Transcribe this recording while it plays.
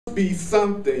be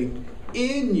something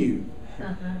in you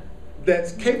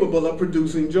that's capable of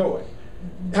producing joy.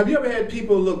 Have you ever had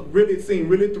people seem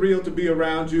really thrilled to be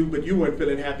around you, but you weren't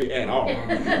feeling happy at all?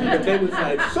 But they was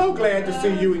like so glad to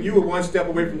see you, and you were one step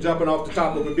away from jumping off the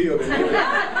top of a building.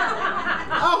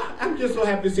 Oh, I'm just so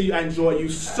happy to see you. I enjoy you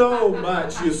so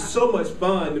much. You're so much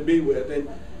fun to be with.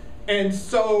 And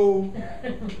so,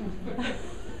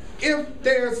 if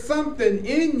there's something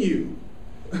in you,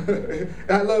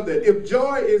 I love that. If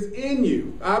joy is in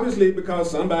you, obviously because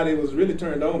somebody was really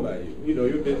turned on by you. You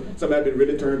know, somebody been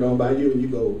really turned on by you, and you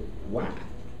go, why?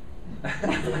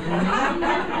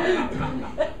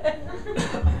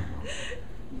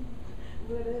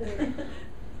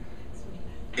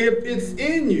 If it's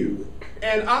in you,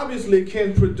 and obviously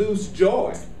can produce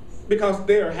joy because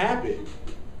they're happy,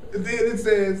 then it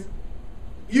says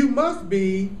you must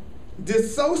be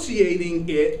dissociating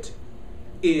it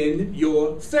in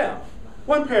yourself.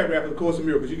 One paragraph of the Course in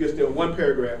Miracles, you get still one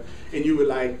paragraph, and you would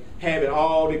like have it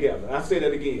all together. I'll say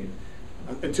that again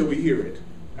until we hear it.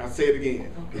 I'll say it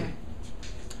again. Okay.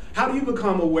 How do you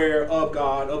become aware of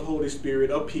God, of Holy Spirit,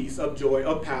 of peace, of joy,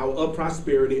 of power, of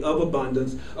prosperity, of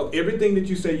abundance, of everything that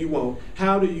you say you want?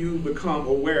 How do you become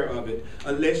aware of it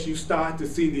unless you start to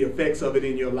see the effects of it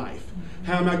in your life?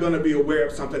 How am I going to be aware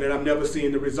of something that I'm never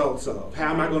seeing the results of?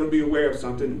 How am I going to be aware of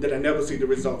something that I never see the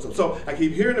results of? So I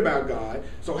keep hearing about God,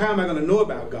 so how am I going to know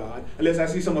about God unless I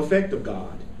see some effect of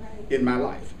God in my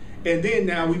life? And then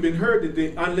now we've been heard that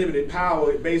the unlimited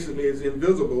power basically is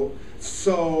invisible.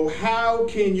 So how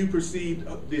can you perceive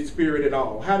the Spirit at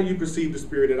all? How do you perceive the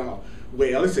Spirit at all?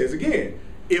 Well, it says again,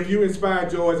 if you inspire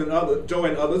joy in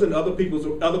others, and other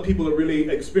people are really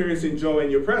experiencing joy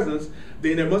in your presence,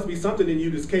 then there must be something in you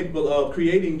that's capable of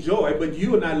creating joy, but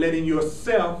you are not letting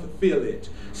yourself feel it.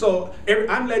 So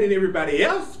I'm letting everybody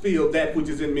else feel that which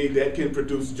is in me that can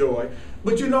produce joy.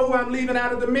 But you know who I'm leaving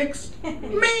out of the mix?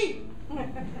 Me!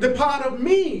 The part of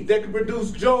me that can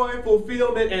produce joy,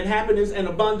 fulfillment, and happiness and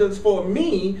abundance for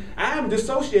me, I'm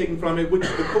dissociating from it, which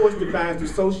the Course defines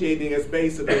dissociating as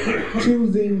basically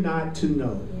choosing not to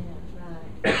know.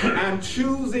 I'm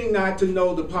choosing not to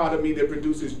know the part of me that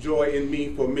produces joy in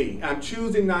me for me. I'm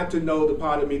choosing not to know the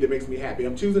part of me that makes me happy.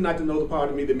 I'm choosing not to know the part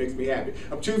of me that makes me happy.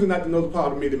 I'm choosing not to know the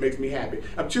part of me that makes me happy.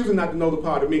 I'm choosing not to know the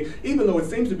part of me, even though it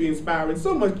seems to be inspiring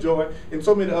so much joy and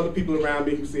so many other people around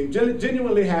me who seem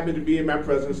genuinely happy to be in my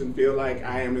presence and feel like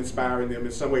I am inspiring them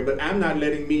in some way. But I'm not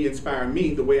letting me inspire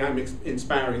me the way I'm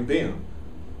inspiring them.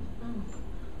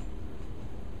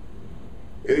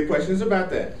 Any questions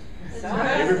about that?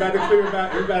 Everybody clear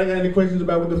about, everybody got any questions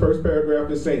about what the first paragraph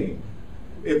is saying?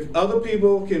 If other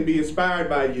people can be inspired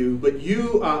by you, but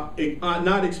you are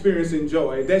not experiencing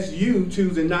joy, that's you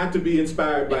choosing not to be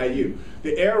inspired by you.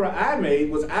 The error I made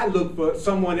was I looked for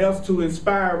someone else to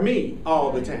inspire me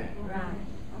all the time.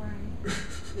 Right.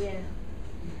 Yeah.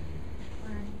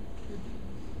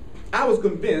 I was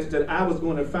convinced that I was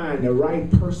going to find the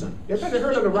right person. You ever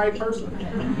heard of the right person?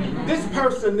 This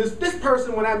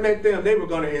person, when I met them, they were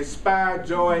going to inspire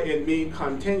joy in me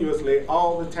continuously,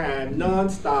 all the time,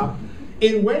 non-stop,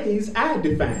 in ways I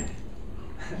defined.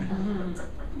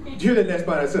 Do you hear that next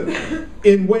part I said?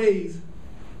 In ways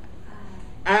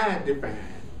I defined.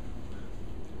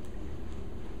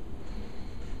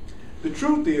 The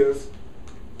truth is,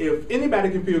 if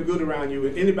anybody can feel good around you,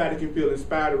 and anybody can feel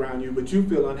inspired around you, but you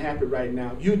feel unhappy right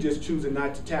now, you're just choosing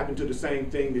not to tap into the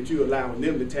same thing that you're allowing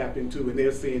them to tap into, and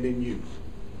they're seeing in you.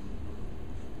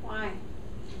 Why?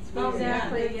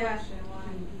 Exactly, yeah.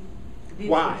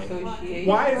 Why?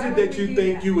 Why is it that you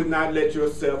think you would not let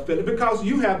yourself feel it? Because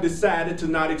you have decided to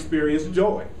not experience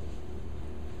joy.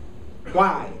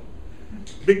 Why?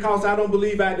 Because I don't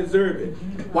believe I deserve it.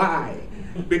 Why?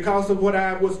 Because of what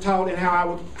I was taught and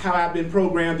how I've been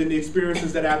programmed in the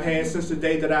experiences that I've had since the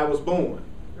day that I was born.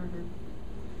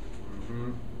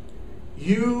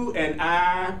 You and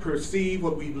I perceive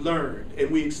what we've learned,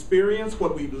 and we experience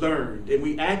what we've learned, and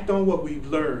we act on what we've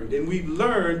learned, and we've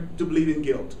learned to believe in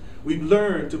guilt. We've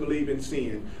learned to believe in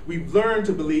sin. We've learned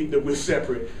to believe that we're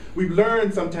separate. We've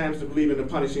learned sometimes to believe in a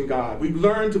punishing God. We've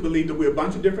learned to believe that we're a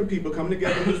bunch of different people coming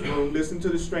together in this room, listening to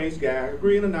this strange guy,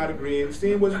 agreeing or not agreeing,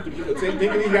 seeing what's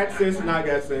thinking he got sense or not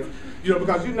got sense. You know,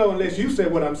 because you know, unless you say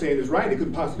what I'm saying is right, it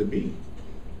couldn't possibly be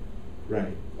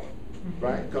right.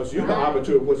 Right? Because you're the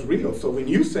arbiter of what's real. So when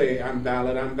you say I'm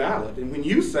valid, I'm valid. And when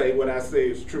you say what I say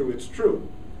is true, it's true.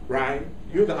 Right?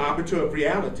 You're the arbiter of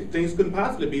reality. Things couldn't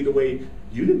possibly be the way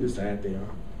you didn't decide they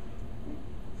are.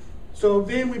 So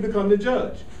then we become the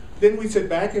judge. Then we sit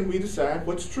back and we decide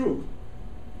what's true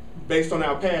based on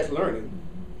our past learning,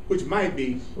 which might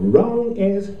be wrong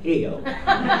as hell.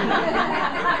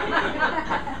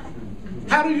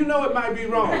 How do you know it might be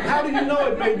wrong? How do you know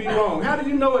it may be wrong? How do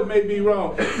you know it may be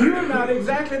wrong? You're not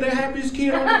exactly the happiest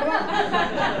kid on the block.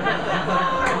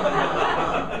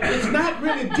 It's not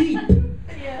really deep.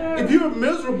 If you're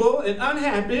miserable and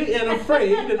unhappy and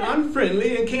afraid and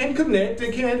unfriendly and can't connect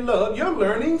and can't love, your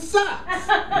learning sucks.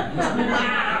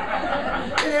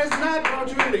 It has not brought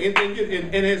you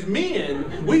anything. And as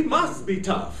men, we must be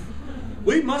tough.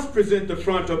 We must present the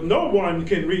front of no one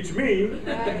can reach me,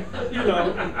 you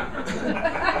know,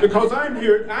 because I'm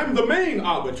here, I'm the main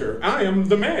arbiter. I am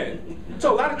the man.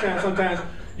 So a lot of times, sometimes,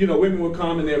 you know, women will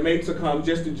come and their mates will come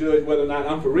just to judge whether or not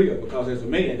I'm for real, because as a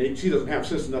man, she doesn't have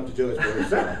sense enough to judge for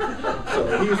herself.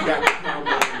 So he's got to come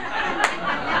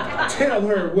and tell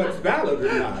her what's valid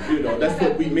or not. You know, that's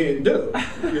what we men do.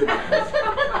 You know?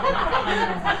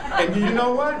 And you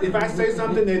know what? If I say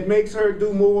something that makes her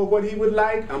do more of what he would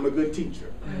like, I'm a good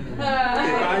teacher. If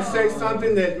I say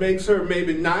something that makes her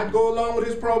maybe not go along with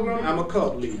his program, I'm a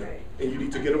cult leader. And you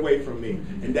need to get away from me.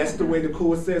 And that's the way the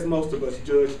Course says most of us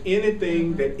judge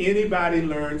anything that anybody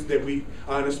learns that we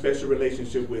are in a special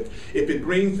relationship with. If it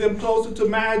brings them closer to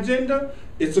my agenda,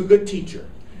 it's a good teacher.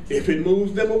 If it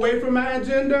moves them away from my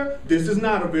agenda, this is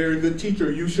not a very good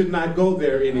teacher. You should not go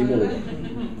there anymore.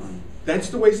 That's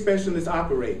the way specialness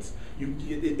operates.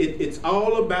 It's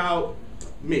all about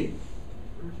me.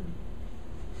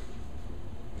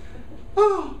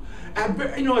 Oh.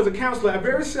 You know, as a counselor, I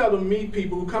very seldom meet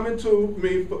people who come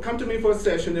to me for a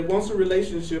session that wants a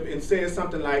relationship and says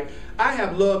something like, I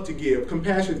have love to give,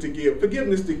 compassion to give,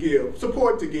 forgiveness to give,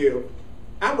 support to give.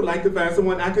 I would like to find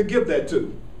someone I could give that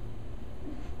to.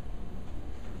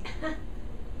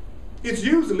 It's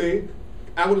usually,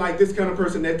 I would like this kind of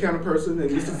person, that kind of person, and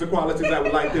this is the qualities I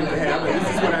would like them to have, and this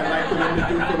is what I'd like for them to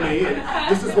do for me, and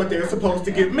this is what they're supposed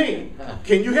to give me.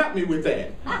 Can you help me with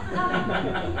that?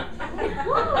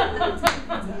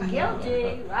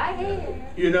 Guilty, right here.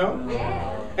 You know?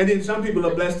 Yeah. And then some people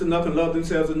are blessed enough and love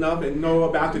themselves enough and know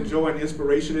about the joy and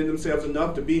inspiration in themselves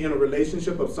enough to be in a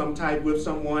relationship of some type with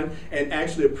someone and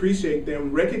actually appreciate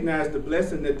them, recognize the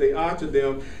blessing that they are to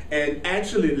them, and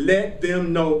actually let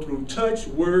them know through touch,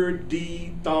 word,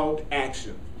 deed, thought,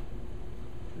 action.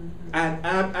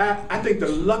 I think the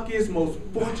luckiest, most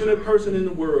fortunate person in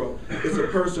the world is a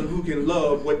person who can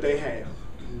love what they have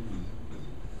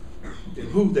and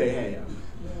who they have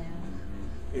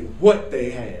and what they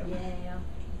have. Yeah.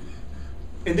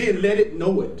 And then let it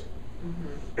know it.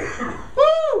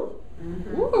 Woo!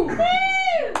 Woo!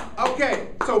 Okay,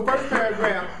 so first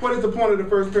paragraph, what is the point of the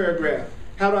first paragraph?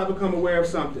 How do I become aware of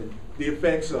something? The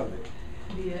effects of it.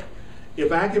 Yeah.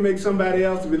 If I can make somebody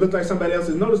else, if it looks like somebody else,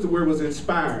 notice the word was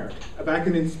inspired. If I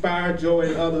can inspire joy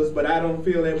in others, but I don't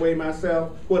feel that way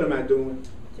myself, what am I doing?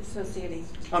 Dissociating.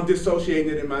 I'm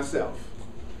dissociating it in myself.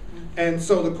 And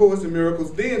so the Course in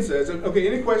Miracles then says, okay,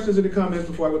 any questions or comments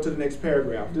before I go to the next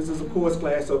paragraph? This is a Course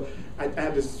class, so I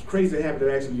have this crazy habit of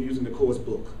actually using the Course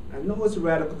book. I know it's a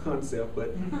radical concept,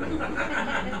 but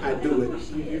I do it.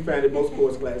 You find that most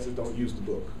Course classes don't use the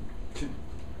book.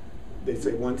 They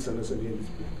say one sentence and then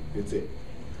it's it.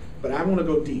 But I want to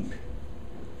go deep.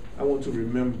 I want to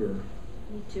remember.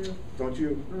 Me too. Don't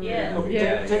you? Yeah. Okay,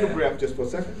 Yeah. take a breath just for a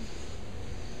second.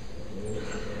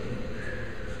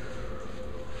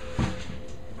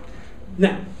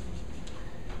 Now,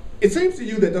 it seems to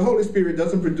you that the Holy Spirit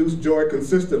doesn't produce joy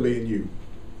consistently in you.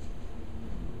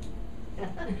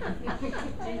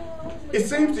 It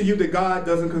seems to you that God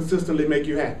doesn't consistently make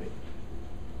you happy.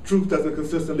 Truth doesn't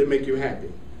consistently make you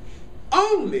happy.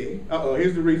 Only,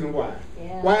 here's the reason why.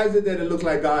 Yeah. Why is it that it looks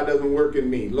like God doesn't work in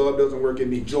me? Love doesn't work in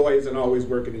me. Joy isn't always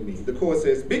working in me. The Course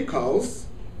says, because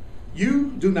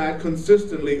you do not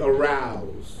consistently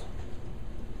arouse.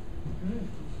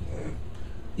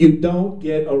 You don't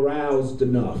get aroused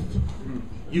enough.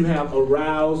 You have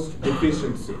aroused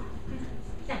deficiency.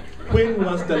 When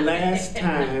was the last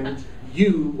time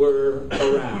you were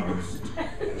aroused?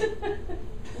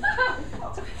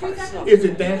 Is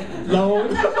it that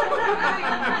long?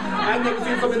 I've never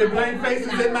seen so many blank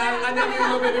faces in my life. I never seen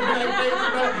so many blank faces.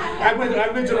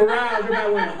 I mentioned aroused and I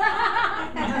went,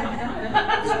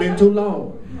 it's been too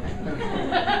long.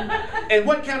 And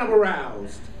what kind of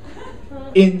aroused?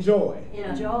 Enjoy.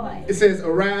 Enjoy. It says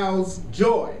arouse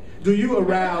joy. Do you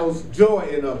arouse joy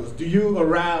in others? Do you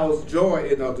arouse joy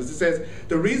in others? It says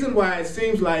the reason why it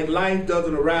seems like life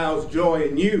doesn't arouse joy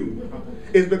in you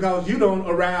is because you don't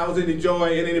arouse any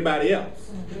joy in anybody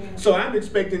else. So I'm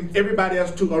expecting everybody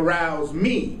else to arouse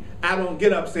me. I don't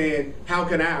get up saying, how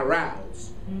can I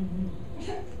arouse?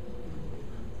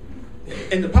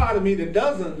 And the part of me that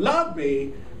doesn't love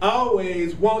me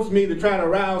always wants me to try to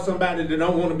arouse somebody that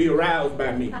don't want to be aroused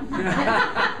by me.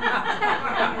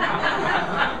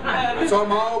 So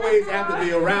I'm always after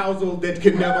the arousal that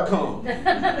can never come.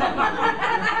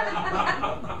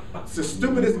 It's the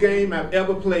stupidest game I've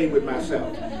ever played with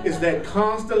myself. It's that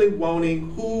constantly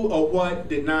wanting who or what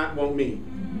did not want me.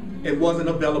 It wasn't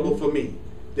available for me.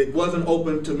 It wasn't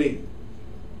open to me.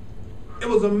 It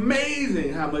was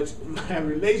amazing how much my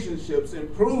relationships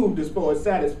improved as far as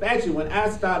satisfaction when I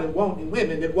started wanting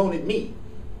women that wanted me.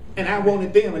 And I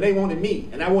wanted them and they wanted me.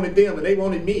 And I wanted them and they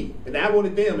wanted me. And I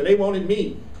wanted them and they wanted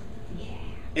me.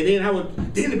 And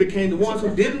then it became the ones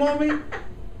who didn't want me.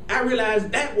 I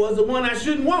realized that was the one I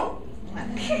shouldn't want.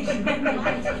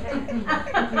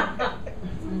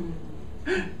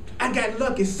 I got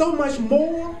lucky so much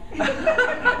more.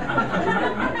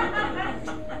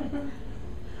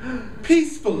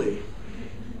 Peacefully,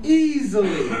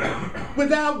 easily,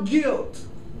 without guilt,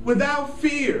 without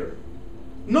fear.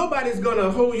 Nobody's going to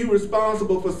hold you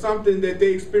responsible for something that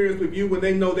they experienced with you when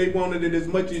they know they wanted it as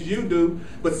much as you do,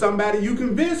 but somebody you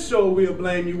convinced sure will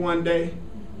blame you one day.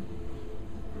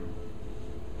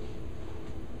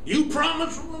 You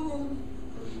promised.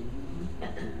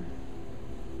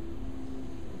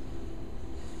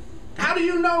 How do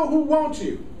you know who wants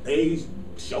you? They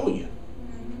show you.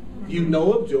 You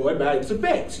know of joy by its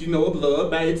effects. You know of love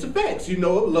by its effects. You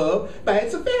know of love by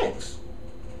its effects.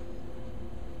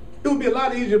 It would be a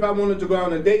lot easier if I wanted to go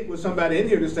on a date with somebody in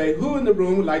here to say, who in the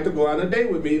room would like to go on a date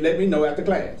with me? Let me know after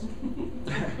class.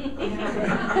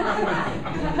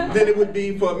 Then it would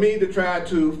be for me to try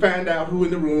to find out who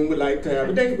in the room would like to have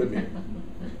a date with me.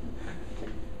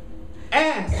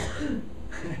 Ask.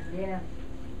 Yeah.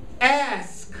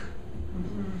 Ask.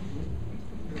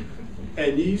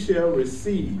 And ye shall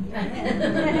receive.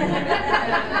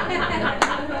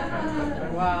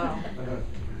 Wow.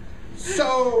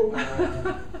 So,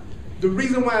 the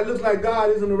reason why it looks like God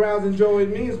isn't arousing joy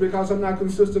in me is because I'm not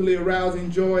consistently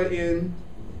arousing joy in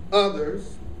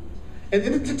others. And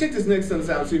then to take this next sentence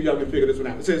out, see if y'all can figure this one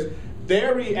out. It says,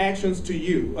 their reactions to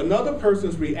you, another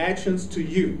person's reactions to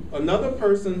you, another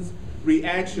person's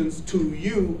reactions to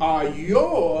you are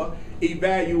your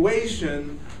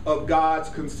evaluation of God's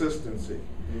consistency.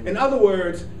 In other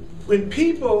words, when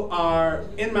people are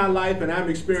in my life and I'm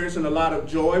experiencing a lot of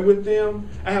joy with them,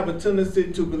 I have a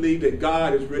tendency to believe that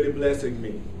God is really blessing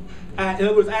me. In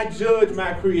other words, I judge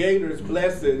my Creator's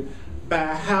blessing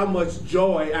by how much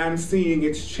joy I'm seeing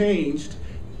exchanged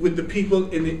with the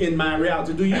people in my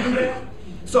reality. Do you do that?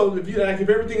 So if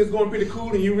everything is going pretty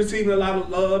cool and you're receiving a lot of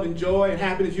love and joy and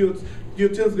happiness, you'll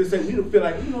tend to say, you feel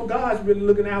like, God's really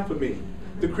looking out for me.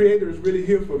 The Creator is really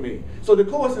here for me. So the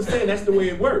Course is saying that's the way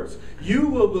it works. You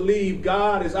will believe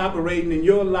God is operating in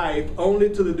your life only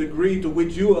to the degree to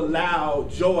which you allow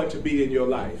joy to be in your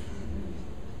life.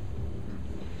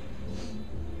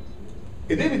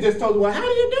 And then it just told you, well, how do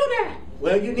you do that?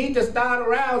 Well, you need to start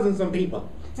arousing some people.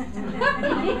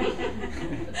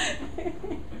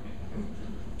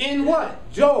 In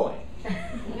what? Joy.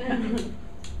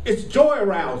 It's joy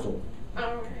arousal.